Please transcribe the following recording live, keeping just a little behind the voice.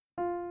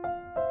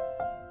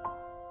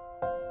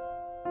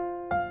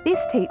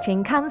This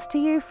teaching comes to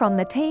you from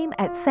the team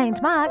at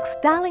St Mark's,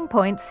 Darling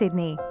Point,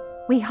 Sydney.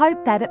 We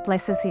hope that it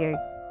blesses you.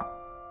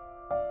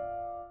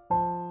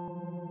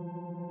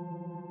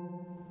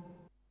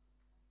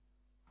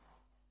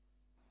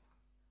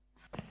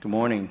 Good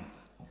morning.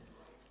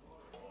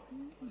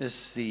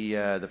 This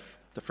is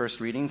the first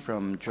reading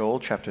from Joel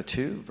chapter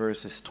 2,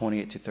 verses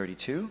 28 to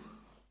 32.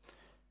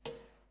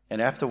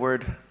 And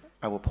afterward,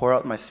 I will pour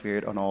out my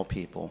spirit on all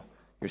people.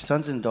 Your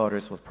sons and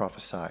daughters will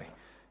prophesy.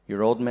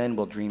 Your old men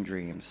will dream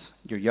dreams.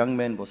 Your young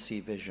men will see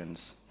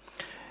visions.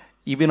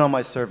 Even on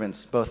my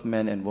servants, both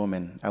men and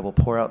women, I will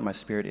pour out my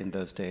spirit in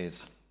those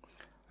days.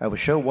 I will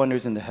show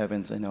wonders in the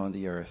heavens and on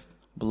the earth,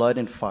 blood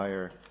and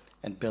fire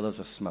and billows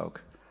of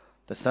smoke.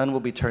 The sun will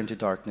be turned to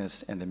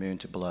darkness and the moon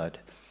to blood,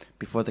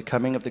 before the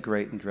coming of the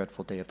great and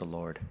dreadful day of the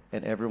Lord,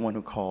 and everyone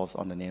who calls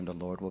on the name of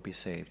the Lord will be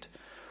saved.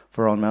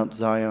 For on Mount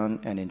Zion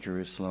and in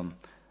Jerusalem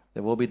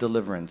there will be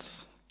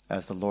deliverance,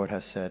 as the Lord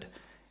has said,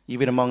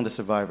 even among the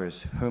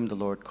survivors whom the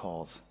Lord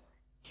calls.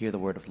 Hear the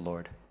word of the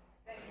Lord.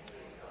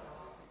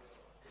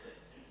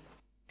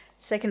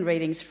 Second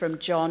readings from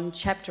John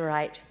chapter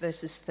 8,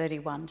 verses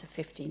 31 to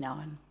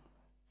 59.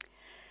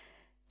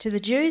 To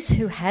the Jews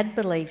who had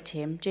believed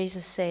him,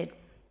 Jesus said,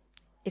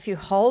 "If you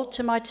hold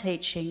to my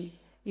teaching,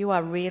 you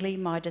are really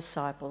my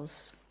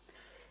disciples.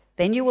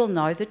 Then you will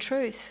know the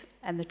truth,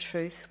 and the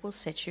truth will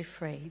set you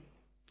free."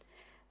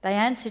 They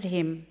answered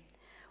him,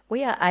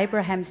 "We are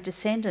Abraham's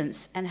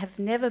descendants and have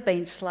never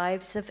been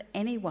slaves of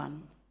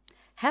anyone.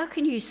 How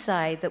can you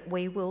say that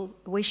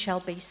we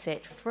shall be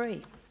set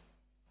free?"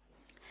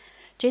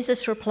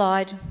 Jesus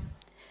replied,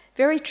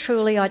 "Very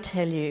truly I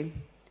tell you,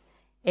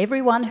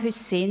 everyone who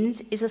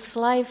sins is a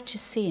slave to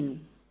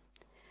sin.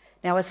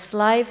 Now a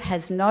slave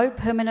has no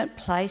permanent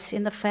place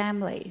in the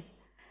family,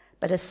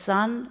 but a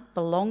son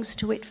belongs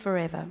to it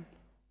forever.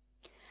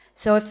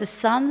 So if the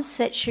Son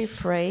sets you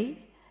free,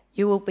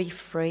 you will be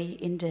free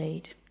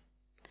indeed.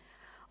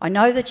 I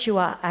know that you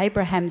are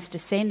Abraham's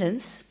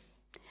descendants,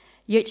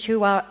 yet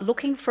you are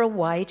looking for a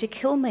way to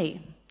kill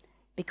me,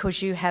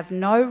 because you have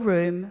no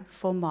room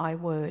for my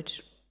word.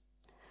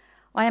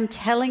 I am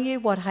telling you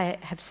what I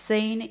have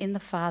seen in the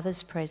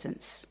Father's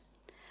presence,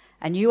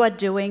 and you are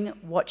doing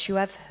what you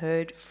have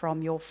heard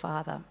from your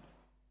father."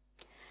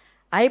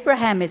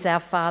 "Abraham is our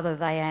father,"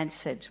 they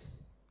answered.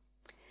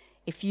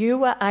 "If you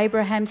were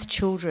Abraham's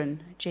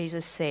children,"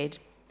 Jesus said,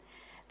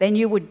 "then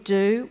you would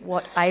do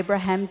what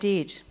Abraham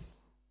did.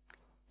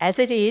 As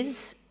it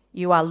is,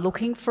 you are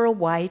looking for a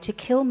way to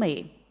kill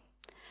me,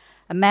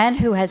 a man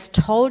who has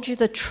told you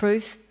the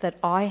truth that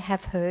I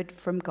have heard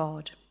from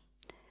God.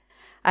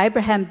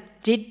 Abraham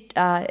did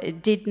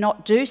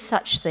not do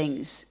such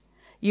things.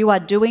 You are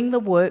doing the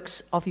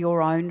works of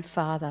your own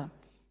father."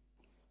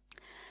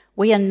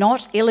 "We are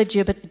not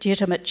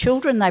illegitimate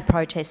children," they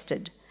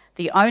protested.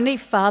 "The only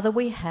father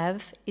we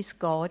have is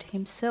God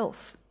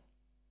himself."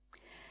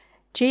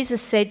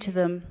 Jesus said to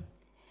them,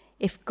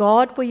 "If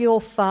God were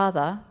your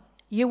father,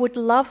 you would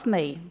love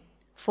me,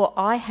 for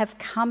I have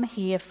come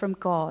here from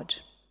God.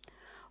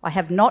 I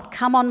have not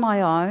come on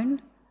my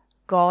own.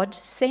 God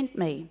sent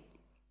me.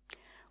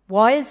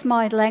 Why is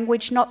my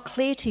language not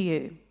clear to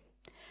you?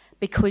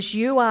 Because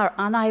you are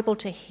unable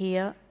to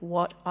hear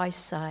what I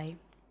say.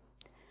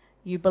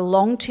 You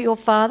belong to your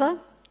father,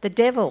 the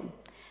devil,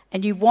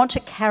 and you want to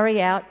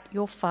carry out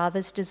your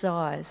father's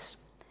desires.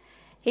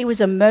 He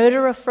was a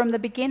murderer from the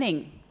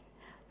beginning,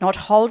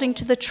 not holding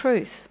to the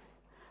truth,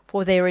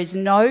 for there is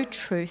no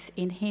truth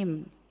in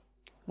him.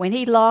 When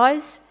he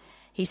lies,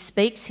 he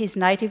speaks his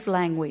native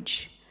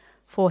language,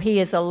 for he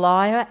is a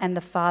liar and the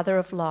father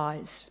of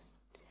lies.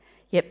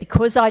 Yet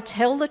because I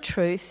tell the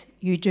truth,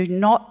 you do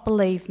not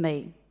believe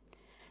me.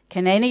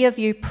 Can any of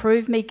you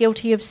prove me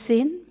guilty of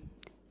sin?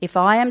 If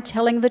I am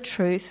telling the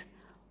truth,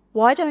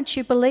 why don't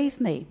you believe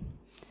me?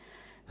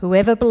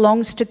 Whoever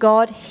belongs to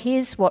God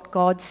hears what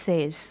God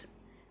says.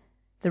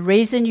 The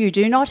reason you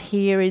do not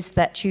hear is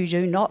that you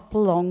do not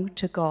belong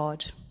to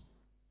God."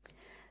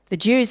 The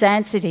Jews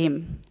answered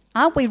him,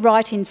 "Aren't we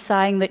right in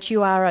saying that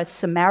you are a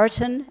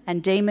Samaritan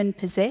and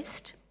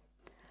demon-possessed?"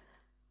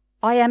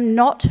 "I am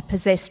not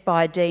possessed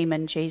by a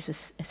demon,"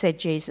 said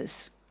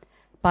Jesus,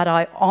 "but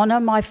I honour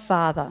my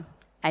Father,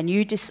 and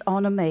you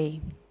dishonour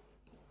me.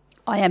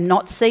 I am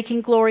not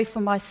seeking glory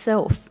for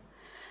myself,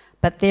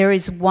 but there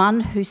is one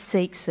who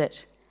seeks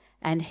it,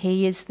 and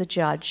he is the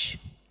judge.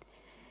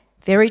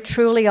 Very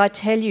truly I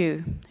tell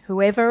you,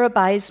 whoever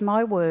obeys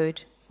my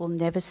word will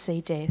never see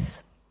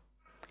death."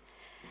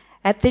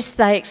 At this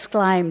they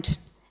exclaimed,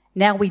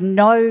 "Now we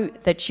know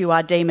that you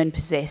are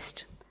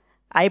demon-possessed.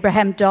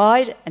 Abraham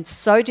died, and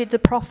so did the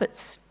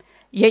prophets.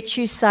 Yet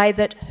you say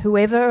that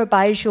whoever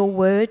obeys your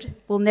word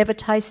will never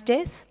taste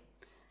death?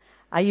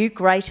 Are you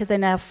greater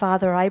than our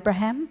father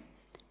Abraham?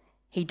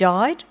 He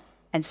died,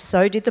 and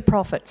so did the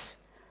prophets.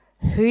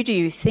 Who do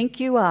you think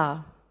you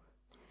are?"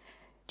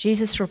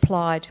 Jesus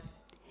replied,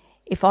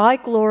 "If I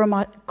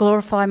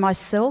glorify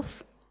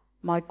myself,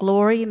 my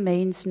glory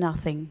means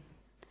nothing.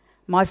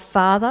 My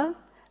Father,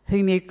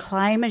 whom you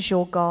claim as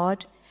your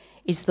God,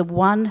 is the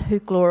one who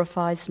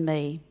glorifies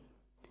me.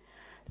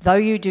 Though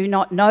you do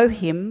not know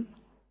him,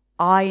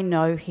 I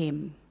know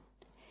him.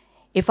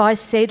 If I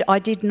said I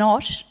did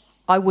not,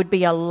 I would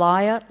be a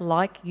liar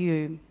like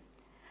you.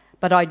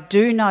 But I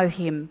do know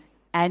him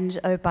and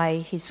obey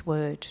his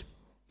word.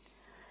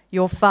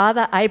 Your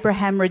father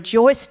Abraham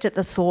rejoiced at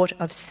the thought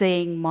of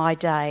seeing my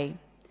day.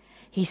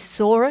 He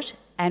saw it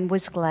and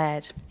was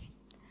glad.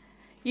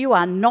 You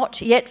are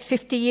not yet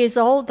 50 years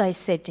old, they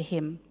said to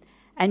him,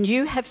 and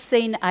you have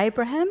seen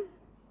Abraham?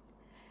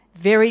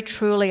 Very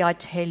truly I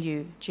tell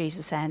you,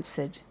 Jesus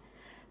answered,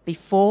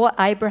 before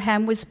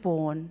Abraham was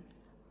born,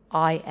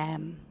 I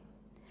am.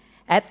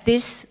 At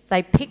this,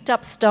 they picked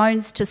up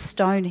stones to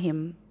stone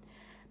him,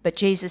 but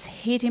Jesus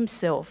hid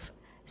himself,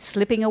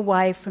 slipping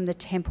away from the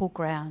temple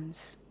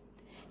grounds.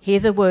 Hear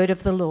the word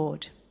of the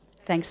Lord.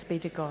 Thanks be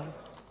to God.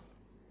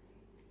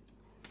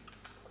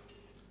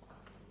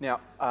 Now,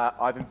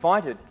 I've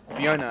invited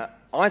Fiona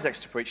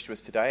Isaacs to preach to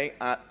us today.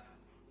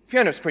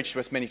 Fiona's preached to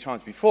us many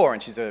times before,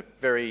 and she's a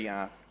very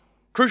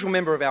crucial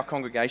member of our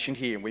congregation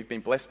here, and we've been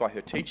blessed by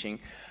her teaching.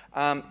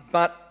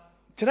 But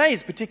today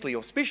is particularly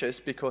auspicious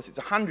because it's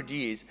 100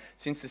 years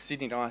since the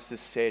Sydney Diocese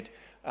said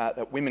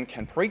that women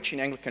can preach in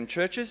Anglican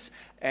churches,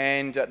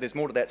 and there's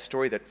more to that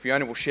story that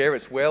Fiona will share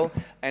as well.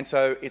 And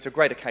so it's a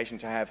great occasion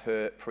to have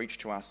her preach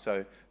to us.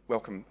 So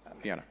welcome,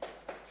 Fiona.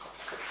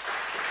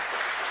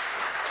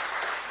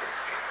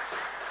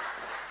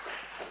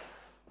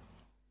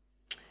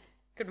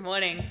 Good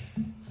morning.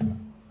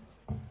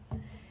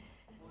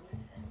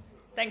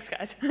 Thanks,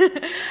 guys.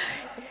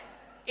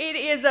 It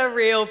is a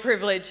real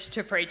privilege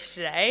to preach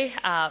today,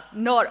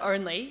 not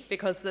only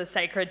because the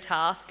sacred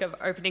task of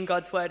opening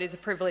God's Word is a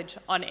privilege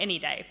on any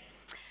day,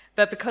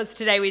 but because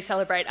today we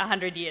celebrate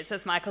 100 years,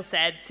 as Michael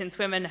said, since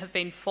women have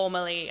been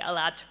formally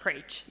allowed to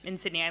preach in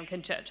Sydney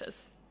Anglican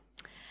churches.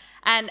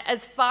 And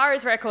as far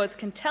as records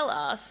can tell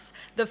us,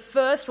 the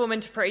first woman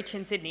to preach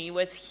in Sydney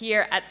was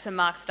here at St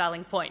Mark's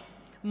Darling Point,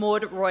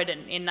 Maud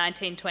Royden, in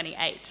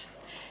 1928.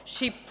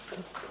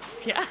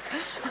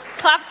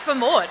 Claps for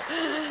Maud.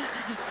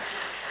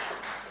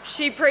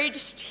 She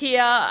preached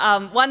here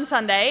one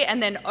Sunday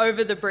and then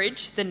over the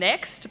bridge the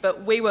next,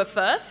 but we were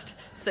first,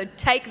 so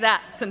take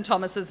that, St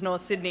Thomas's,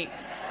 North Sydney.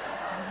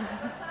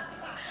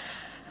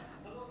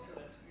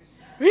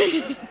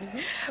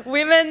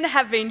 Women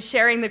have been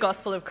sharing the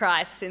gospel of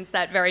Christ since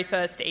that very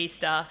first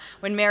Easter,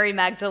 when Mary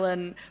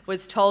Magdalene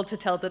was told to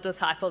tell the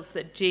disciples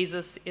that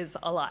Jesus is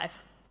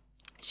alive.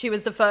 She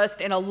was the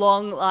first in a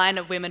long line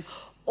of women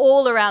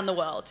all around the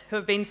world who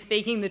have been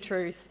speaking the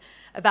truth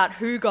about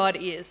who God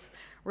is,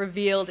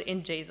 revealed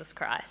in Jesus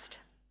Christ.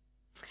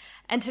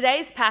 And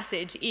today's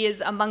passage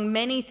is, among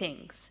many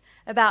things,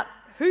 about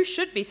who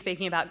should be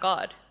speaking about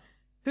God.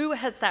 Who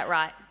has that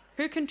right?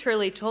 Who can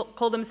truly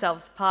call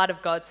themselves part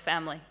of God's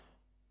family?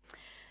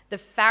 The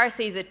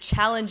Pharisees are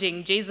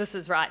challenging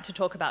Jesus' right to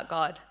talk about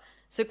God.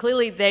 So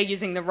clearly they're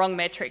using the wrong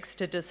metrics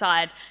to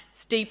decide.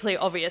 It's deeply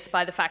obvious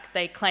by the fact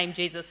they claim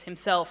Jesus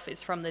himself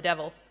is from the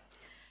devil.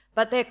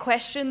 But their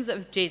questions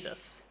of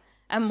Jesus,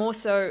 and more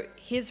so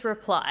his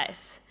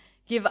replies,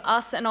 give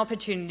us an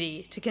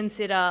opportunity to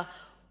consider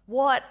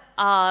what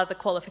are the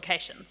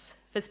qualifications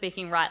for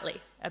speaking rightly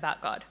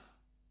about God.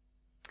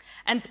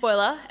 And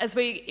spoiler, as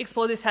we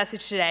explore this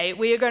passage today,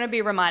 we are going to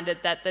be reminded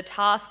that the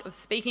task of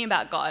speaking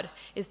about God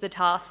is the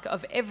task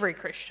of every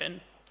Christian.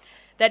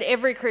 That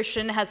every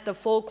Christian has the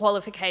full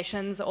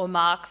qualifications or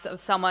marks of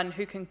someone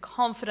who can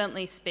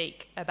confidently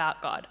speak about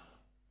God.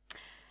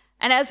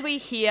 And as we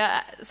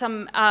hear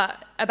some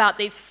about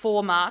these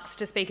 4 marks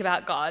to speak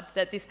about God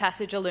that this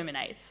passage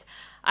illuminates,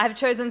 I have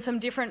chosen some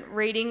different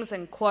readings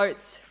and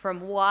quotes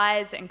from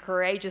wise and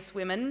courageous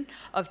women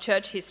of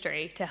church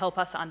history to help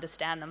us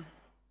understand them.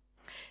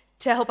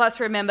 To help us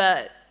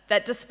remember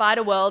that despite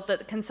a world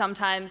that can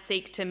sometimes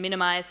seek to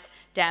minimize,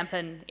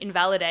 dampen,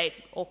 invalidate,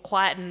 or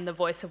quieten the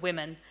voice of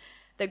women,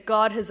 that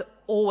God has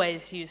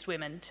always used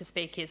women to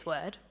speak his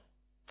word.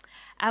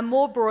 And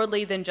more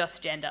broadly than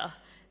just gender,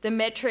 the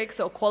metrics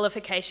or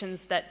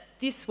qualifications that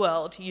this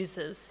world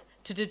uses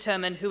to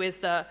determine who is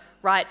the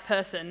right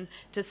person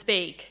to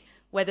speak,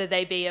 whether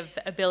they be of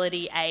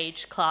ability,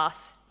 age,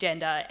 class,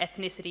 gender,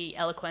 ethnicity,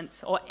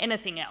 eloquence, or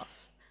anything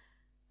else,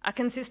 are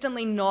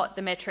consistently not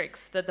the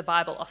metrics that the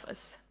Bible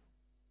offers.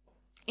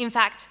 In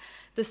fact,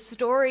 the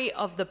story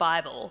of the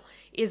Bible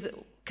is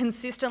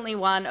consistently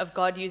one of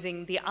God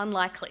using the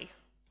unlikely,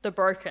 the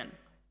broken,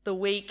 the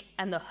weak,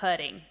 and the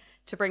hurting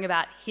to bring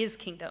about his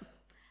kingdom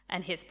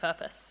and his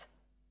purpose.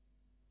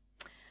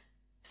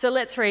 So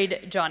let's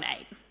read John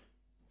 8.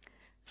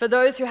 For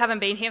those who haven't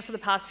been here for the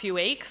past few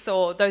weeks,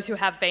 or those who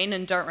have been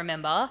and don't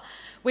remember,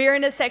 we are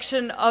in a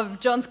section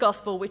of John's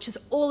Gospel which is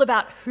all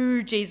about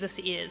who Jesus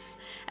is,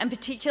 and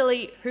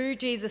particularly who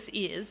Jesus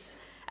is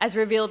as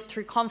revealed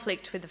through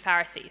conflict with the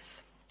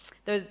Pharisees,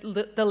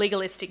 the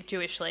legalistic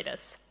Jewish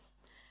leaders.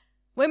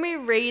 When we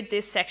read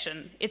this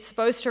section, it's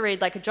supposed to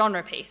read like a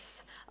genre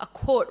piece, a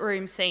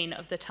courtroom scene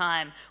of the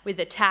time with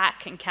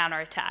attack and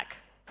counterattack.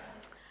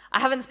 I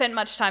haven't spent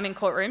much time in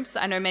courtrooms,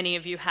 I know many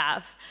of you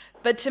have,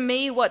 but to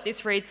me what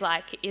this reads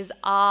like is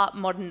our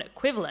modern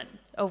equivalent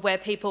of where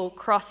people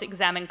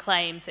cross-examine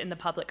claims in the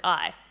public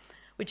eye,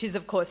 which is,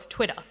 of course,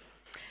 Twitter.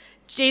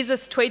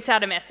 Jesus tweets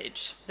out a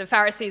message. The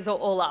Pharisees are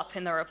all up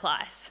in the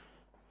replies.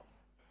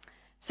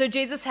 So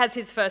Jesus has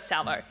his first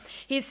salvo.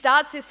 He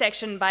starts this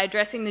section by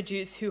addressing the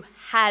Jews who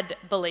had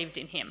believed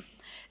in him.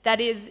 That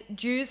is,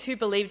 Jews who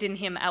believed in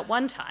him at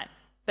one time,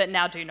 but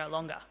now do no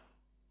longer.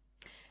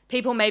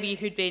 People maybe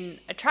who'd been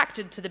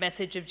attracted to the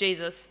message of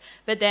Jesus,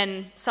 but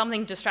then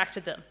something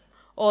distracted them,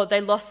 or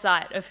they lost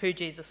sight of who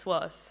Jesus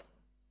was.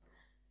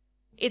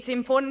 It's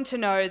important to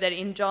know that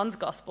in John's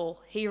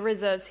Gospel, he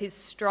reserves his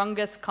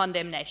strongest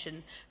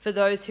condemnation for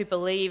those who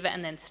believe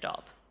and then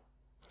stop.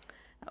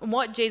 And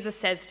what Jesus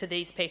says to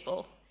these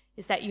people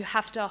is that you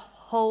have to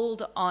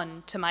hold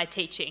on to my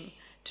teaching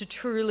to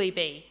truly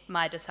be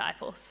my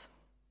disciples.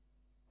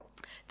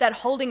 That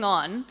holding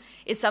on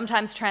is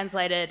sometimes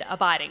translated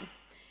abiding.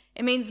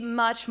 It means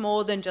much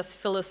more than just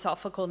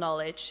philosophical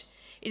knowledge.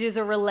 It is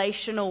a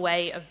relational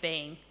way of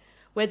being,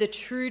 where the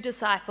true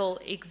disciple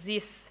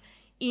exists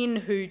in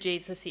who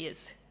Jesus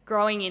is,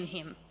 growing in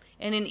him,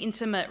 in an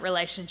intimate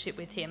relationship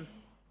with him.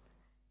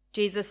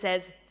 Jesus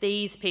says,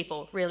 these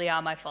people really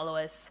are my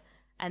followers,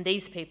 and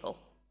these people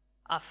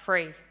are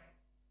free.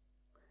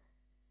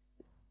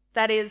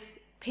 That is,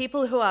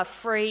 people who are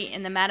free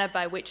in the manner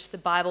by which the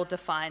Bible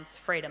defines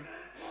freedom.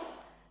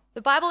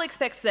 The Bible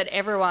expects that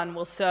everyone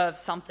will serve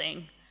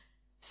something.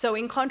 So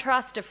in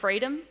contrast to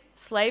freedom,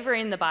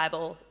 slavery in the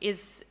Bible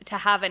is to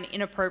have an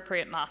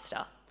inappropriate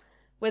master,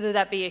 whether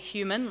that be a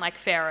human like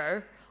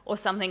Pharaoh or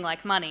something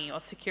like money or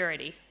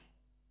security.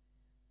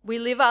 We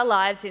live our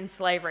lives in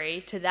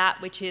slavery to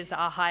that which is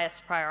our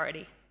highest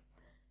priority.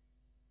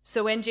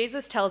 So when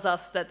Jesus tells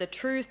us that the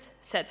truth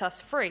sets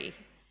us free,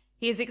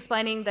 he is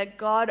explaining that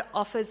God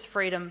offers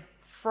freedom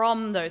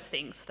from those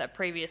things that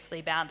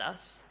previously bound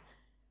us.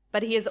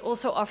 But he is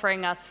also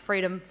offering us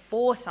freedom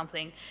for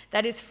something,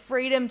 that is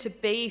freedom to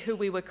be who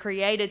we were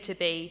created to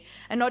be,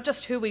 and not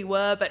just who we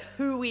were, but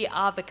who we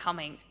are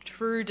becoming,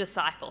 true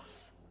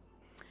disciples.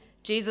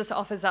 Jesus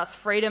offers us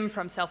freedom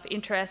from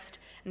self-interest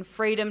and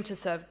freedom to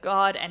serve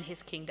God and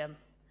his kingdom,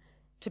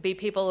 to be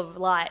people of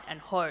light and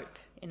hope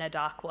in a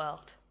dark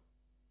world.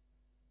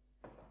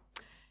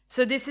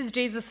 So this is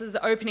Jesus'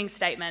 opening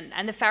statement,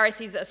 and the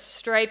Pharisees are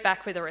straight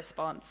back with a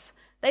response.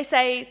 They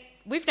say,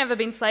 we've never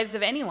been slaves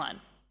of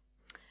anyone.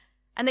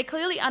 And they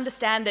clearly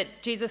understand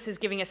that Jesus is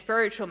giving a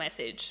spiritual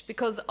message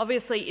because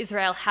obviously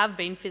Israel have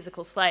been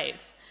physical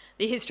slaves.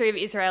 The history of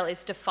Israel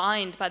is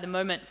defined by the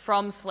moment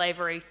from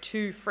slavery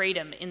to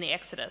freedom in the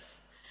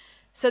Exodus.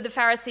 So the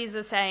Pharisees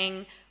are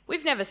saying,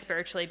 we've never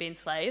spiritually been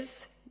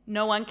slaves.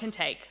 No one can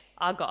take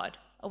our God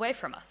away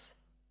from us.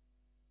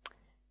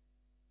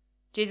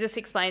 Jesus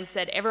explains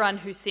that everyone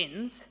who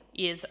sins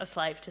is a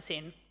slave to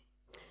sin.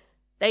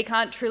 They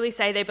can't truly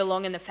say they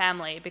belong in the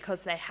family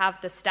because they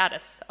have the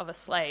status of a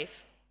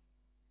slave.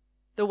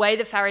 The way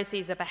the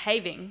Pharisees are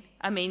behaving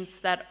means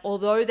that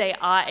although they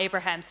are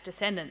Abraham's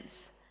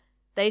descendants,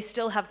 they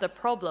still have the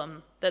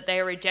problem that they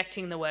are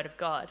rejecting the word of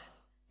God.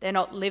 They're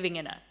not living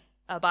in it,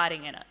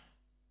 abiding in it.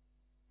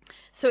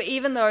 So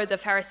even though the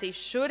Pharisees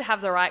should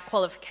have the right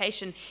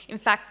qualification, in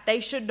fact, they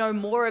should know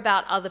more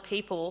about other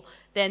people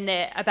than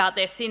about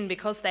their sin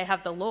because they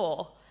have the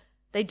law,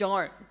 they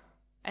don't,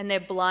 and they're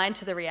blind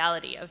to the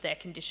reality of their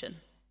condition.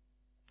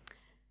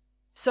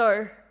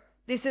 So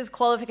this is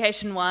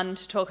qualification 1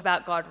 to talk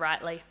about God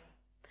rightly.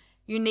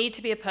 You need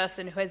to be a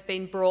person who has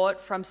been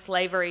brought from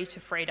slavery to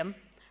freedom,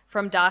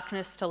 from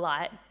darkness to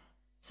light,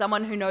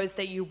 someone who knows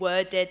that you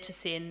were dead to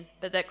sin,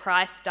 but that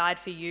Christ died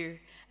for you,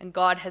 and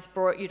God has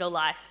brought you to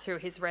life through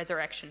his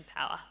resurrection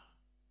power.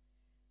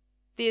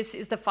 This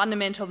is the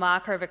fundamental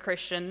marker of a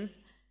Christian,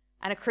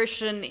 and a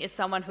Christian is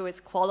someone who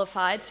is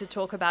qualified to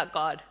talk about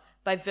God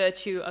by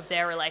virtue of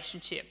their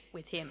relationship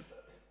with him.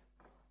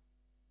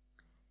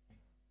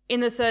 In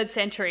the 3rd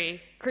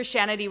century,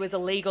 Christianity was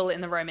illegal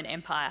in the Roman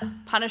Empire,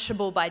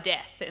 punishable by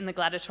death in the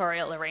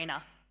gladiatorial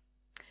arena.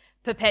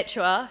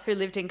 Perpetua, who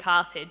lived in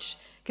Carthage,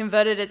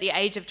 converted at the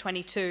age of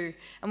 22,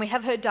 and we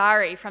have her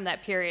diary from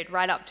that period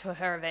right up to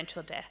her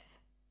eventual death.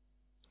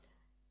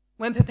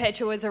 When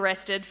Perpetua was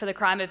arrested for the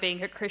crime of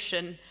being a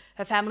Christian,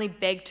 her family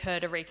begged her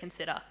to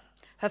reconsider.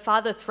 Her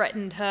father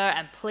threatened her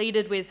and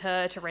pleaded with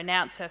her to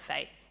renounce her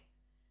faith.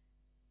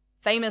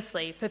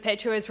 Famously,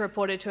 Perpetua is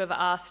reported to have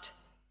asked,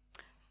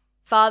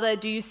 "Father,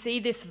 do you see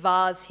this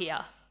vase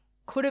here?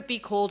 Could it be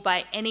called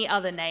by any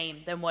other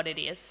name than what it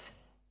is?"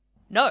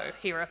 "No,"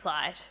 he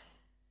replied.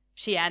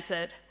 She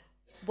answered,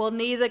 "Well,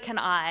 neither can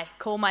I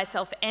call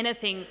myself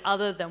anything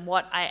other than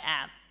what I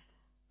am,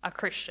 a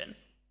Christian."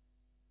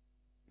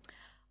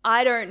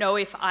 I don't know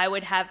if I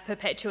would have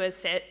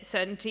Perpetua's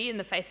certainty in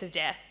the face of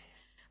death,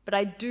 but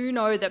I do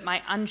know that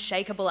my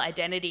unshakable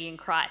identity in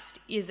Christ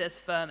is as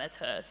firm as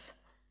hers.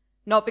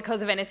 Not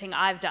because of anything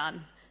I've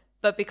done,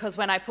 but because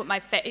when I put my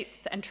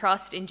faith and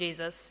trust in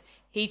Jesus,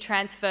 he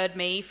transferred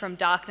me from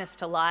darkness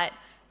to light,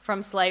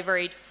 from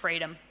slavery to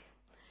freedom.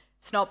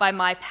 It's not by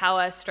my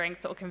power,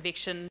 strength, or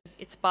conviction,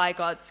 it's by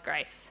God's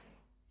grace.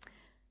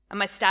 And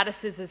my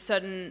status is as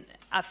certain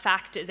a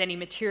fact as any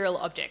material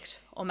object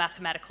or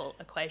mathematical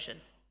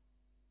equation.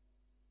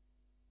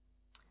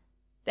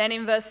 Then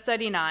in verse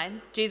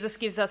 39, Jesus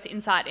gives us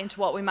insight into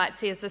what we might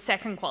see as the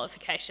second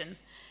qualification.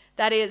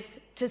 That is,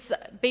 to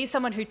be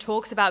someone who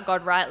talks about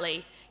God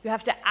rightly, you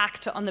have to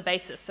act on the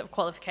basis of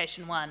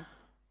qualification 1.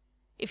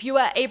 If you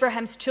are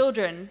Abraham's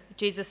children,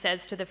 Jesus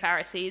says to the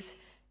Pharisees,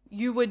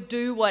 you would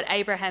do what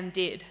Abraham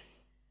did.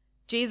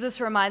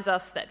 Jesus reminds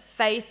us that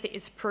faith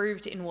is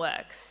proved in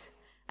works,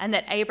 and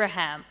that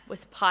Abraham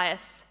was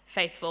pious,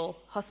 faithful,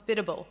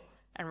 hospitable,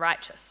 and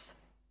righteous.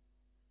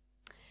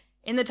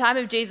 In the time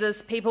of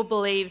Jesus, people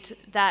believed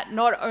that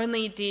not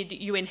only did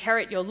you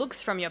inherit your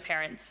looks from your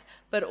parents,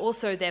 but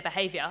also their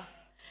behavior.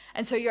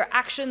 And so your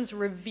actions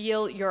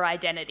reveal your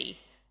identity,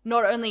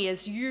 not only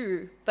as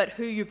you, but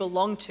who you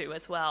belong to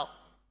as well.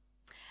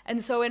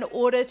 And so in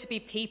order to be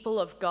people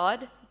of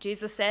God,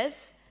 Jesus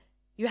says,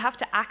 you have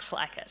to act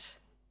like it.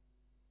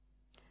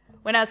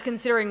 When I was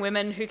considering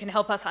women who can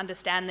help us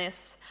understand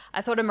this,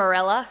 I thought of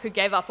Morella, who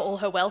gave up all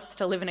her wealth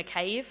to live in a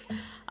cave.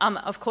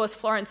 Of course,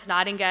 Florence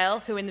Nightingale,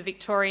 who in the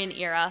Victorian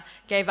era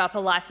gave up a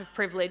life of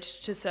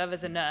privilege to serve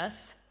as a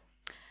nurse.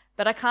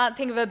 But I can't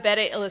think of a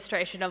better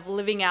illustration of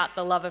living out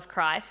the love of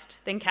Christ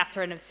than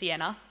Catherine of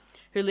Siena,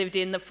 who lived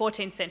in the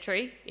 14th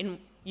century in,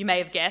 you may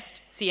have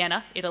guessed,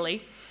 Siena,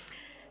 Italy.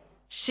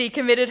 She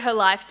committed her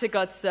life to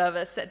God's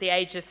service at the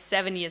age of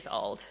 7 years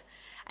old,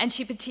 and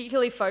she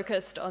particularly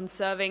focused on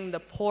serving the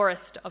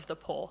poorest of the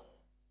poor.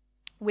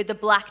 With the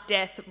Black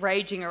Death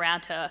raging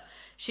around her,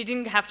 she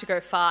didn't have to go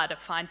far to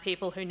find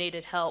people who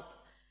needed help.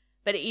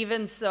 But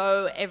even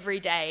so, every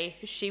day,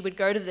 she would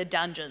go to the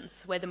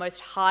dungeons where the most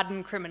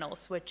hardened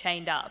criminals were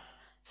chained up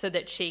so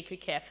that she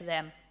could care for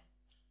them.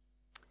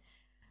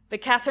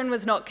 But Catherine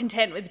was not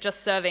content with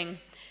just serving.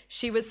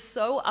 She was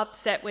so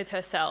upset with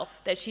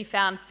herself that she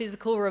found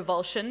physical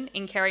revulsion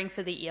in caring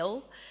for the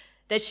ill,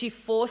 that she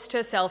forced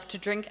herself to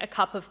drink a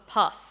cup of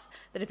pus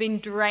that had been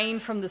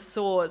drained from the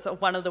sores of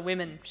one of the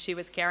women she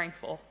was caring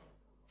for.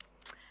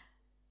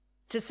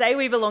 To say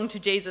we belong to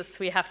Jesus,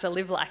 we have to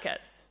live like it.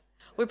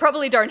 We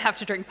probably don't have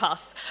to drink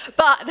pus,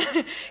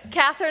 but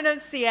Catherine of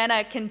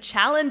Siena can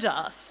challenge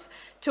us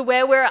to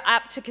where we're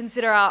apt to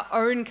consider our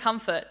own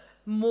comfort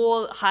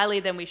more highly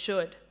than we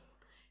should.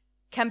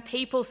 Can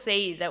people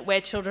see that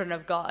we're children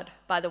of God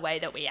by the way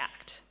that we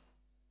act?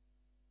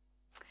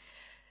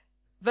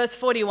 Verse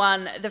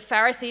 41, the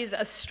Pharisees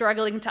are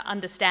struggling to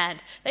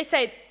understand. They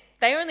say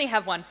they only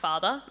have one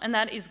Father, and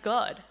that is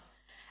God.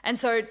 And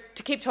so,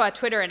 to keep to our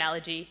Twitter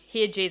analogy,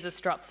 here Jesus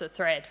drops a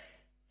thread.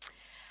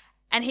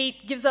 And he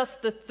gives us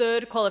the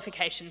third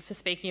qualification for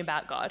speaking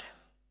about God.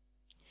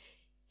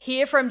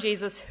 Hear from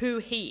Jesus who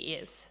he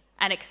is,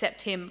 and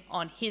accept him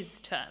on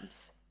his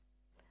terms.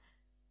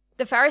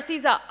 The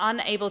Pharisees are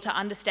unable to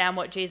understand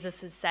what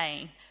Jesus is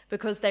saying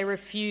because they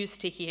refuse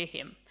to hear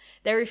him.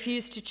 They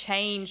refuse to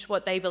change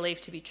what they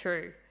believe to be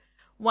true.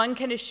 One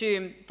can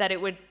assume that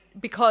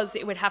because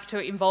it would have to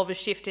involve a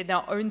shift in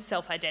their own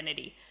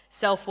self-identity,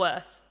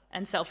 self-worth,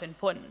 and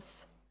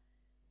self-importance.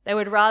 They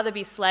would rather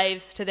be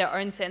slaves to their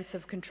own sense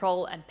of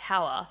control and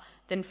power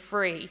than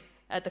free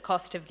at the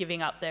cost of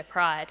giving up their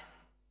pride.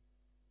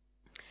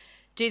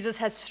 Jesus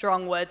has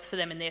strong words for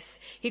them in this.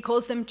 He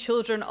calls them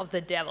children of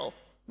the devil,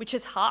 which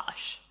is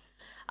harsh.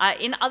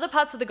 In other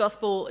parts of the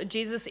gospel,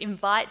 Jesus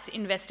invites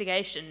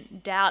investigation,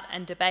 doubt,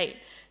 and debate.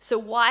 So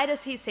why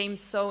does he seem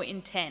so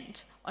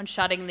intent on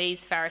shutting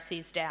these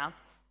Pharisees down?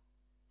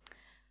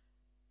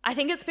 I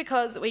think it's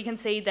because we can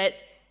see that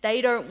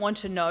they don't want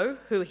to know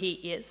who he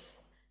is.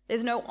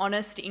 There's no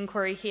honest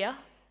inquiry here.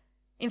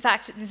 In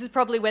fact, this is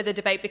probably where the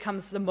debate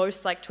becomes the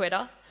most like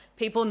Twitter.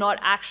 People not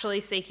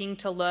actually seeking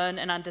to learn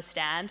and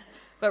understand,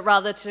 but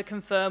rather to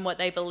confirm what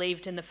they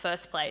believed in the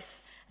first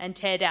place and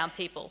tear down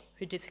people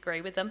who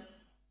disagree with them.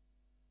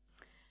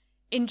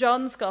 In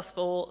John's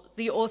Gospel,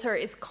 the author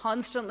is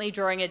constantly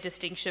drawing a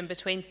distinction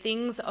between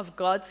things of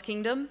God's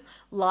kingdom,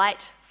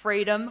 light,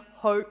 freedom,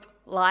 hope,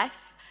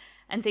 life,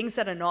 and things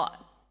that are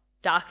not,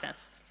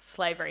 darkness,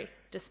 slavery,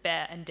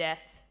 despair, and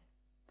death.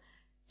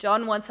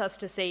 John wants us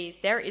to see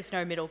there is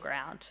no middle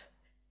ground.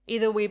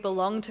 Either we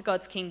belong to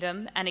God's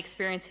kingdom and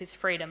experience his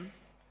freedom,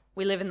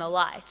 we live in the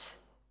light,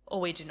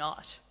 or we do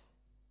not.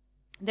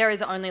 There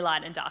is only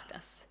light and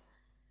darkness.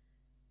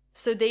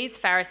 So these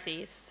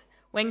Pharisees,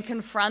 when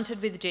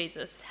confronted with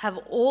Jesus, have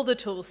all the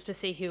tools to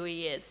see who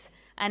he is,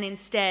 and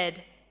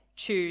instead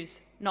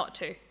choose not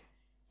to.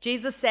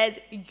 Jesus says,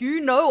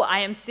 you know I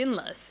am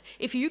sinless.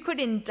 If you could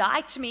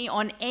indict me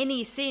on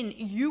any sin,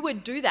 you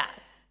would do that,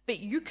 but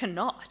you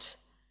cannot.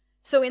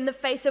 So in the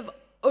face of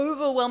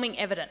overwhelming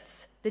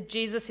evidence that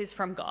Jesus is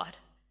from God,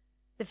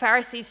 the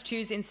Pharisees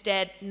choose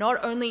instead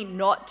not only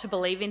not to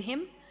believe in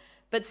him,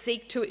 but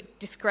seek to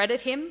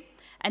discredit him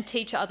and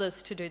teach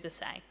others to do the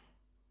same.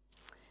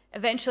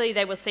 Eventually,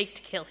 they will seek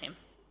to kill him.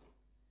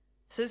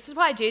 So this is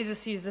why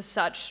Jesus uses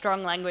such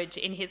strong language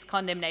in his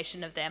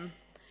condemnation of them,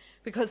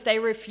 because they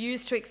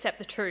refuse to accept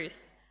the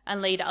truth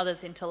and lead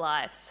others into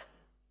lies.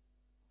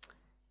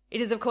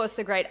 It is, of course,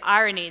 the great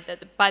irony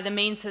that by the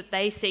means that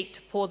they seek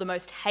to pour the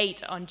most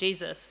hate on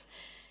Jesus,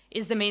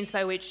 is the means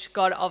by which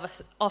God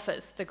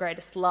offers the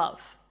greatest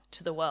love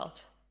to the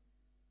world.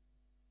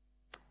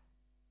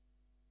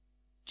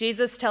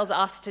 Jesus tells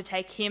us to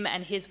take him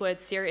and his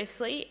word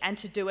seriously and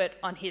to do it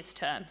on his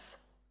terms.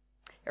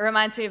 It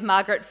reminds me of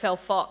Margaret Fell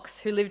Fox,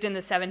 who lived in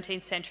the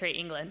 17th century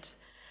England.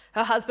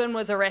 Her husband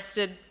was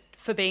arrested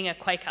for being a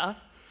Quaker.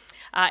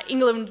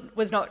 England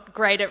was not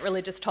great at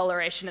religious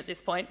toleration at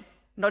this point.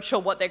 Not sure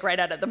what they're great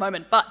at the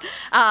moment, but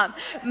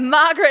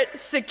Margaret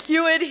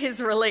secured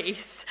his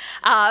release,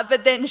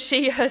 but then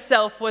she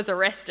herself was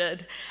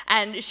arrested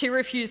and she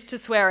refused to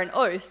swear an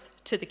oath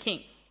to the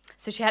king.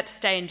 So she had to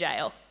stay in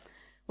jail.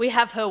 We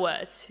have her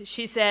words.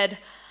 She said,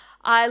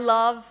 "I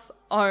love,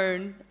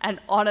 own, and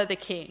honour the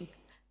king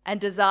and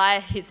desire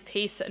his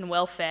peace and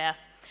welfare,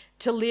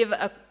 to live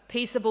a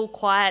peaceable,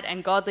 quiet,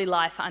 and godly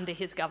life under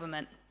his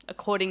government,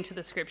 according to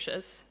the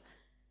scriptures.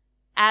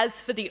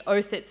 As for the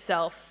oath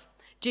itself,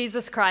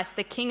 Jesus Christ,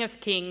 the King of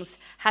kings,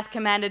 hath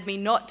commanded me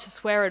not to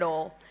swear at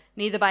all,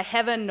 neither by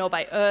heaven, nor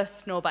by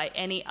earth, nor by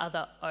any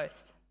other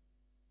oath."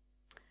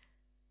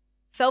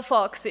 Fell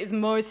Fox is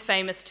most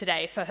famous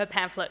today for her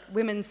pamphlet,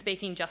 Women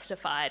Speaking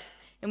Justified,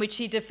 in which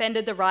she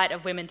defended the right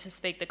of women to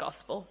speak the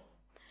gospel.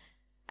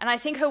 And I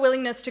think her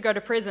willingness to go to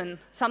prison,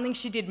 something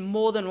she did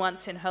more than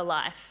once in her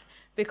life,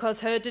 because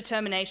her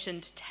determination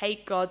to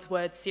take God's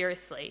word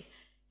seriously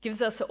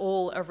gives us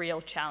all a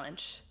real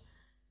challenge.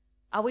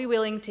 Are we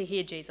willing to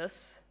hear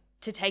Jesus,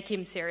 to take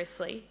him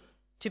seriously,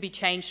 to be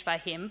changed by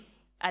him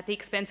at the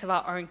expense of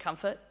our own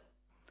comfort?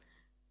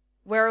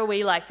 Where are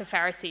we like the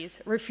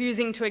Pharisees,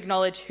 refusing to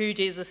acknowledge who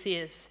Jesus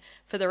is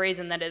for the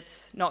reason that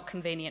it's not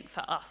convenient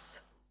for us?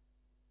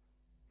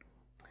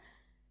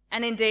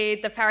 And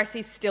indeed, the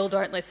Pharisees still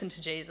don't listen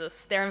to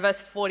Jesus. They're in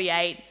verse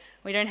 48.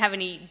 We don't have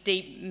any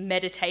deep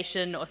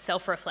meditation or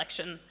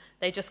self-reflection.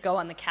 They just go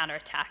on the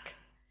counterattack.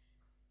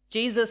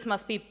 Jesus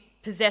must be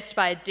possessed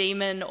by a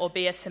demon or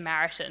be a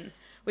Samaritan,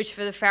 which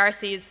for the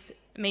Pharisees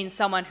means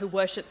someone who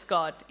worships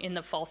God in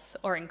the false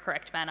or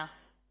incorrect manner.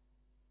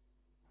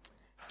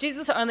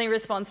 Jesus only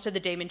responds to the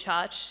demon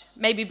charge,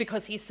 maybe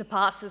because he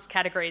surpasses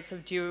categories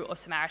of Jew or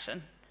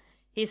Samaritan.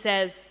 He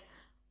says,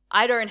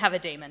 "I don't have a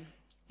demon.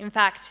 In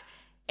fact,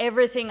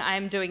 everything I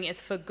am doing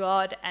is for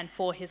God and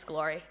for his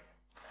glory.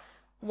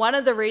 One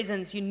of the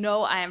reasons you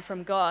know I am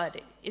from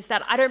God is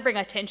that I don't bring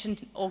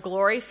attention or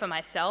glory for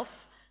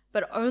myself,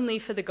 but only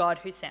for the God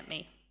who sent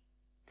me."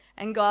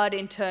 And God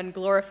in turn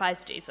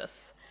glorifies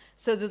Jesus,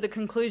 so that the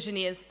conclusion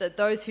is that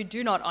those who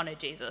do not honour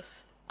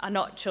Jesus are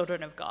not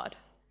children of God.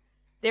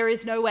 There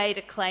is no way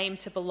to claim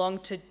to belong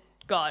to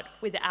God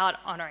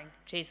without honouring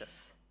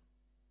Jesus.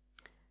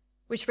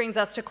 Which brings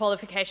us to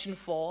qualification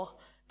 4.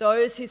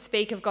 Those who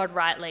speak of God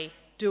rightly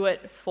do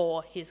it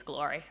for his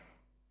glory.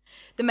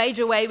 The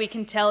major way we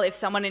can tell if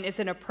someone is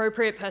an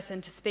appropriate person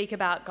to speak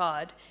about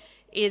God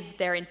is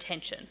their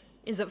intention.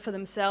 Is it for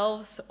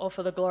themselves or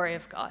for the glory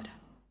of God?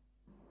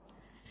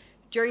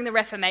 During the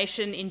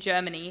Reformation in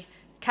Germany,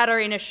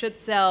 Katharina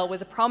Schutzel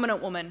was a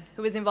prominent woman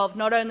who was involved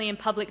not only in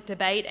public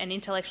debate and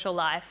intellectual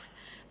life,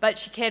 but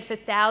she cared for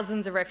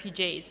thousands of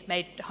refugees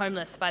made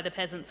homeless by the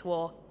Peasants'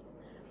 War.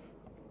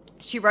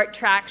 She wrote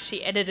tracts,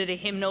 she edited a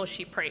hymnal,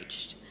 she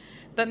preached.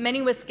 But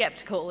many were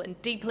sceptical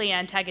and deeply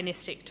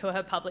antagonistic to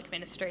her public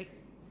ministry.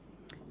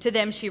 To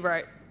them she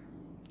wrote,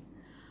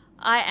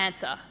 "I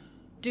answer,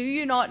 do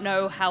you not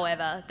know,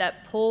 however,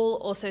 that Paul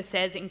also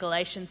says in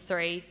Galatians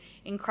 3,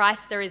 'In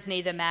Christ there is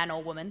neither man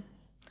or woman'?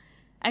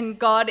 And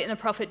God in the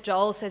prophet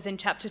Joel says in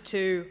chapter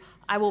 2,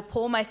 'I will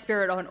pour my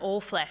spirit on all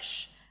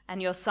flesh,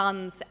 and your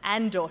sons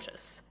and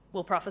daughters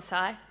will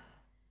prophesy.'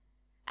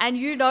 And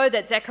you know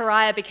that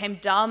Zechariah became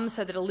dumb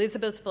so that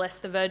Elizabeth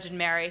blessed the Virgin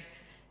Mary.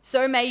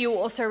 So may you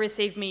also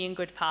receive me in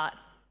good part.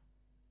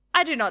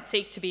 I do not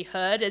seek to be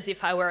heard as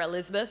if I were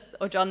Elizabeth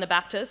or John the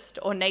Baptist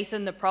or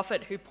Nathan the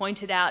prophet who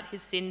pointed out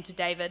his sin to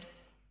David,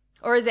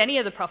 or as any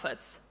of the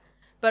prophets,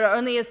 but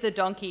only as the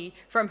donkey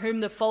from whom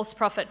the false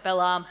prophet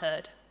Balaam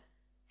heard.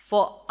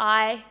 For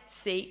I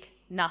seek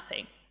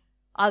nothing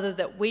other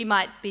that we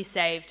might be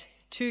saved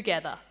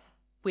together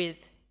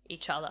with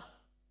each other."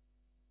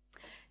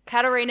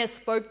 Katharina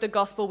spoke the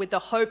gospel with the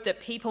hope that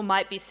people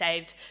might be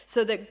saved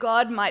so that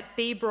God might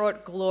be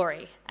brought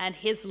glory and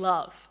his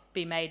love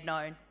be made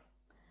known.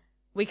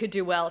 We could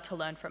do well to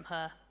learn from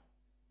her.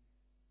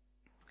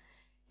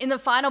 In the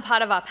final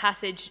part of our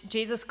passage,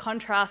 Jesus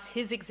contrasts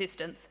his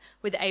existence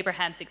with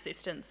Abraham's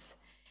existence.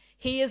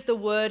 He is the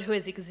Word who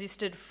has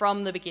existed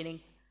from the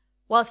beginning.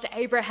 Whilst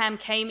Abraham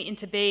came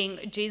into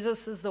being,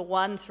 Jesus is the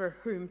one through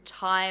whom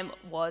time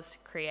was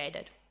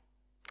created.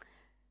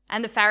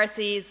 And the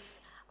Pharisees,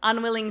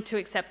 unwilling to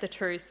accept the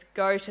truth,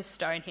 go to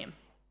stone him.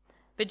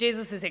 But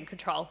Jesus is in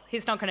control.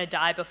 He's not going to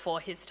die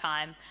before his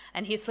time,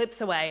 and he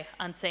slips away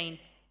unseen.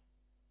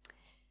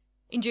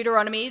 In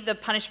Deuteronomy, the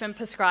punishment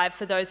prescribed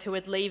for those who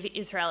would lead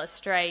Israel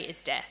astray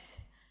is death.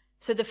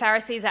 So the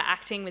Pharisees are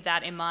acting with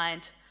that in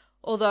mind,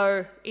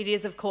 although it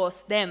is, of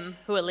course, them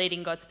who are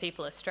leading God's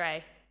people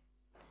astray.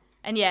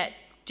 And yet,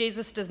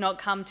 Jesus does not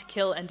come to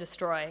kill and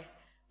destroy,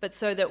 but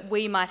so that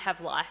we might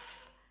have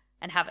life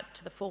and have it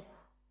to the full.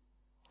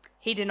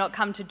 He did not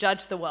come to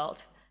judge the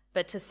world,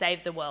 but to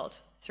save the world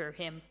through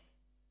him.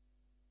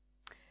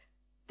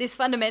 This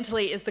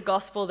fundamentally is the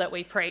gospel that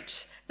we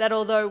preach, that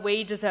although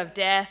we deserve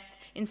death,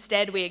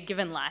 instead we are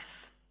given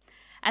life.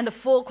 And the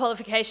 4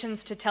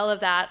 qualifications to tell of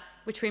that,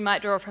 which we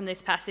might draw from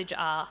this passage,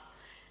 are: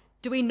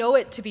 do we know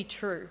it to be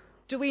true?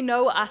 Do we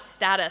know our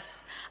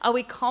status? Are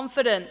we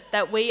confident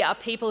that we are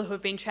people who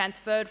have been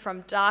transferred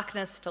from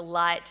darkness to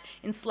light,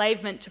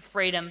 enslavement to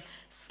freedom,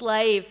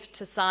 slave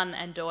to son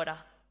and daughter?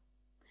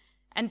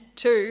 And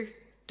 2,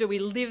 do we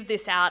live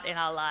this out in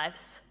our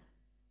lives?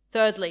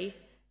 Thirdly,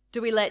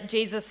 do we let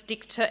Jesus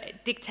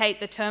dictate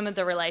the term of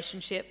the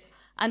relationship,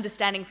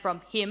 understanding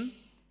from him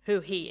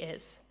who he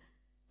is?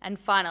 And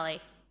finally,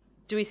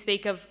 do we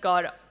speak of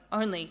God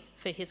only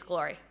for his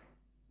glory?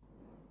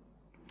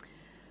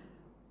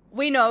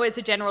 We know as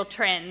a general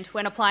trend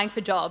when applying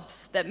for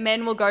jobs that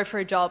men will go for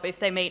a job if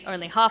they meet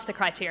only half the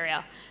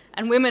criteria,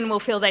 and women will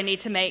feel they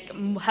need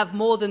to have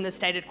more than the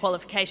stated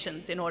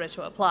qualifications in order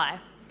to apply,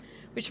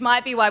 which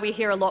might be why we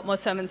hear a lot more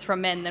sermons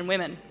from men than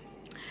women.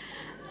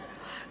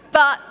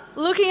 But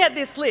looking at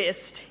this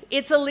list,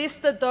 it's a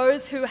list that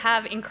those who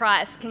have in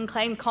Christ can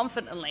claim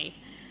confidently,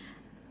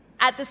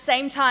 at the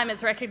same time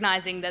as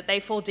recognizing that they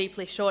fall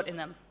deeply short in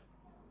them.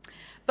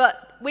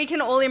 But we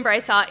can all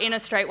embrace our inner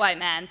straight white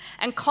man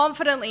and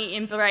confidently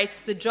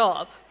embrace the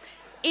job,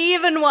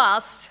 even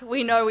whilst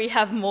we know we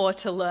have more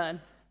to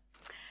learn.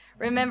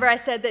 Remember, I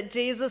said that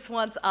Jesus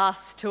wants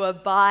us to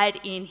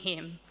abide in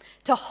him,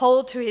 to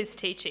hold to his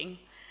teaching.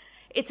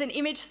 It's an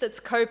image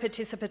that's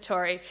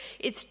co-participatory.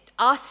 It's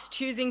us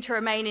choosing to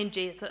remain in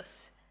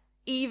Jesus,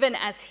 even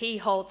as he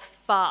holds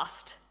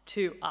fast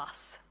to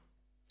us.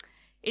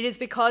 It is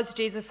because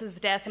Jesus'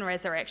 death and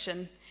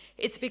resurrection,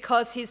 it's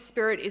because his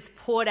Spirit is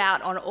poured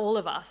out on all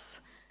of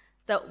us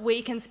that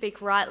we can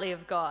speak rightly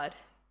of God,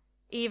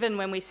 even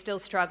when we still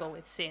struggle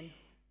with sin.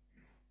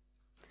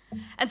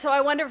 And so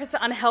I wonder if it's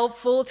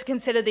unhelpful to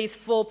consider these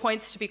 4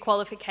 points to be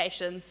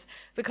qualifications,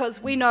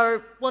 because we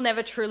know we'll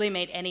never truly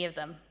meet any of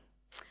them.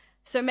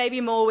 So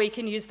maybe more we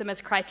can use them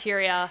as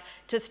criteria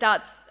to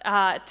start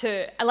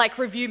like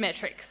review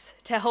metrics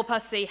to help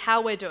us see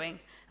how we're doing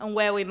and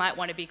where we might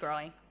want to be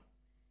growing,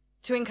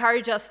 to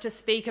encourage us to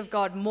speak of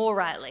God more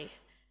rightly,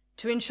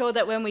 to ensure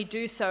that when we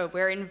do so,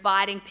 we're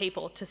inviting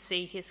people to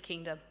see his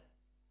kingdom.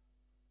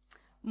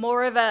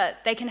 Moreover,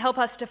 they can help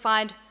us to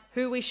find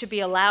who we should be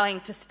allowing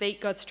to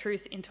speak God's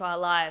truth into our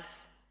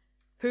lives,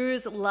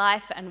 whose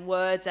life and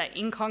words are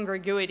in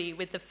congruity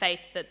with the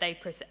faith that they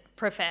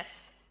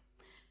profess.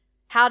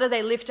 How do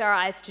they lift our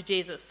eyes to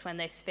Jesus when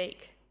they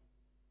speak?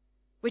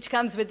 Which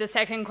comes with the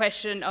second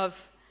question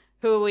of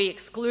who are we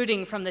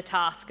excluding from the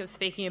task of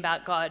speaking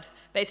about God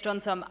based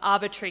on some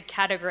arbitrary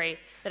category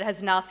that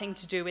has nothing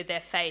to do with their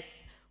faith,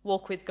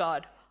 walk with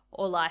God,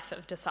 or life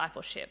of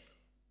discipleship.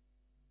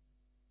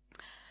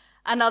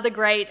 Another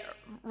great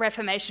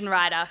Reformation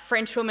writer,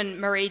 Frenchwoman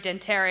Marie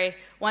Denterre,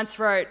 once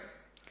wrote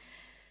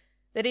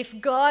that if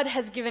God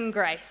has given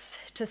grace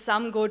to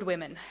some good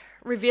women,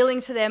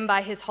 revealing to them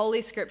by his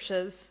holy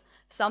scriptures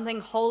something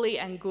holy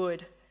and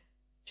good,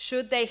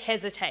 should they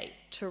hesitate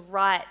to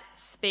write,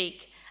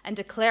 speak, and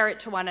declare it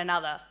to one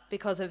another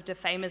because of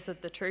defamers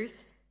of the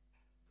truth?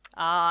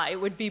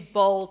 It would be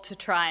bold to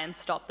try and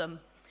stop them.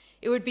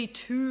 It would be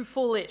too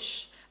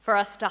foolish for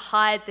us to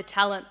hide the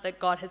talent that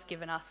God has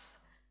given us.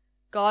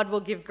 God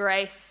will give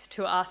grace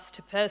to us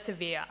to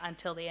persevere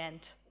until the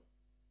end.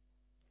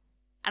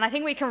 And I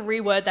think we can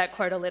reword that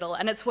quote a little,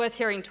 and it's worth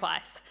hearing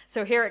twice.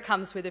 So here it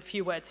comes with a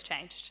few words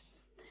changed.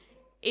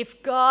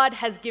 If God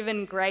has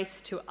given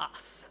grace to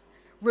us,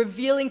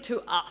 revealing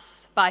to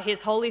us by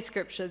his holy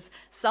scriptures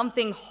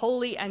something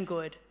holy and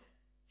good,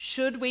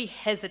 should we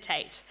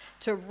hesitate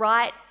to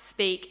write,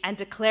 speak, and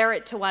declare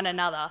it to one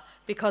another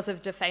because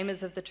of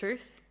defamers of the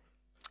truth?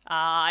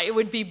 It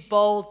would be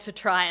bold to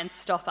try and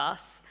stop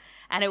us,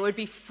 and it would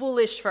be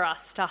foolish for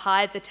us to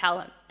hide the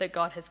talent that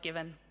God has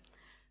given.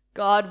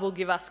 God will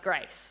give us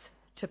grace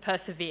to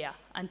persevere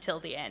until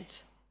the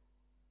end.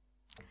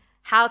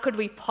 How could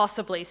we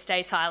possibly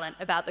stay silent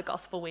about the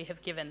gospel we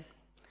have given?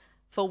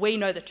 For we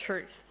know the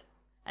truth,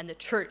 and the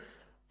truth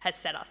has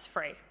set us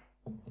free.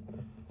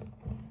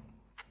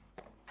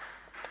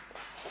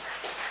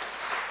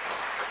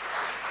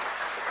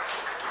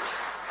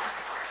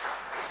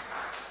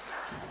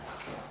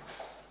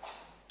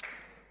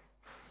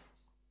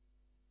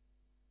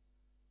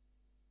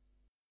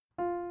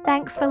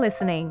 Thanks for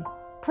listening.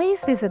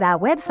 Please visit our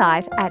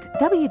website at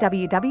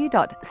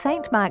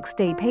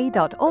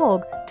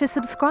www.stmarksdp.org to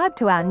subscribe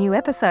to our new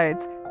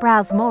episodes,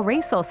 browse more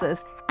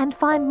resources, and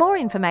find more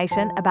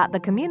information about the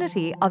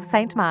community of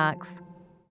St. Mark's.